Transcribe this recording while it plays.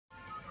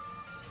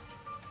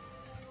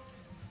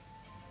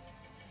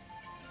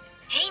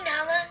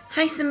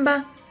Hi,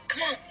 Simba.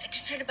 Come on, I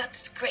just heard about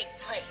this great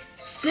place.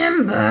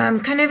 Simba, I'm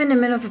kind of in the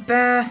middle of a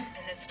bath.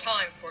 And it's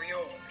time for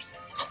yours.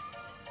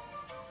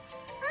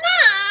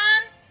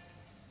 Mom!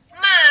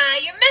 Ma,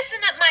 you're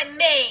messing up my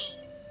mane.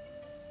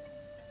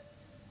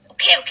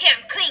 Okay,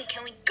 I'm clean.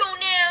 Can we go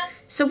now?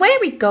 So where are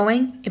we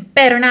going? It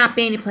better not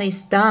be any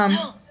place dumb.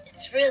 No,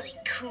 it's really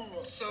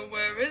cool. So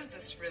where is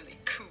this really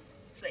cool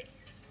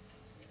place?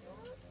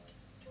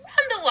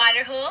 From the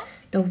water hole.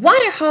 The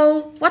water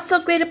hole? What's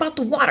so great about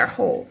the water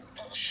hole?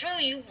 I'll show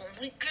you when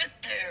we get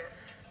there.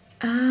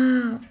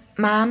 Oh,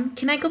 Mom,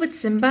 can I go with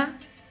Simba?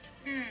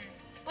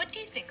 What do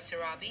you think,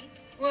 Sarabi?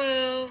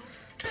 Well,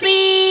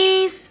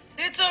 Please?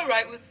 it's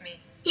alright with me.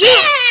 Yeah!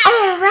 All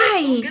As long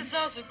right. as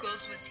Zazu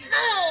goes with you.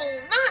 No,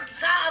 not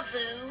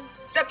Zazu.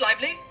 Step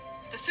lively.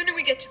 The sooner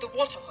we get to the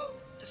water hole,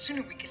 the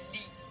sooner we can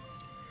leave.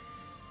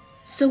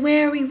 So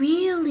where are we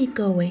really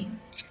going?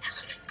 An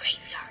elephant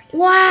graveyard.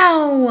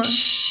 Wow!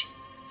 Shh!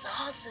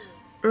 Zazu.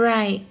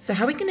 Right, so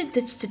how are we gonna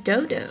ditch the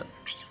dodo?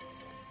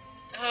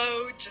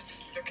 Oh,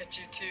 just look at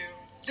you two.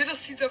 Little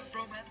seeds of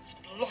romance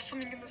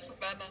blossoming in the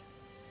savannah.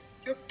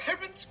 Your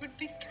parents would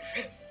be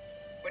thrilled.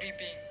 What are you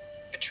being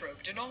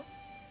betrothed and all?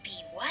 Be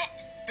what?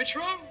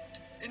 Betrothed,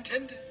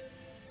 intended,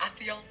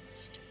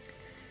 affianced.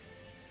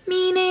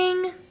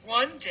 Meaning?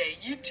 One day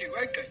you two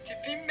are going to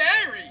be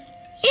married.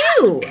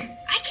 Ew!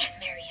 I can't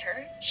marry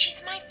her.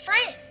 She's my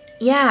friend.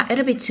 Yeah,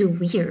 it'll be too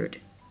weird.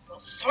 Well,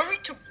 sorry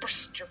to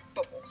burst your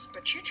bubbles,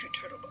 but you two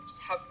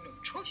turtles have no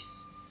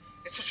choice.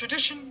 It's a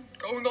tradition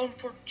going on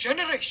for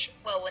generations.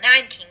 Well, when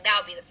I'm king,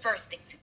 that'll be the first thing to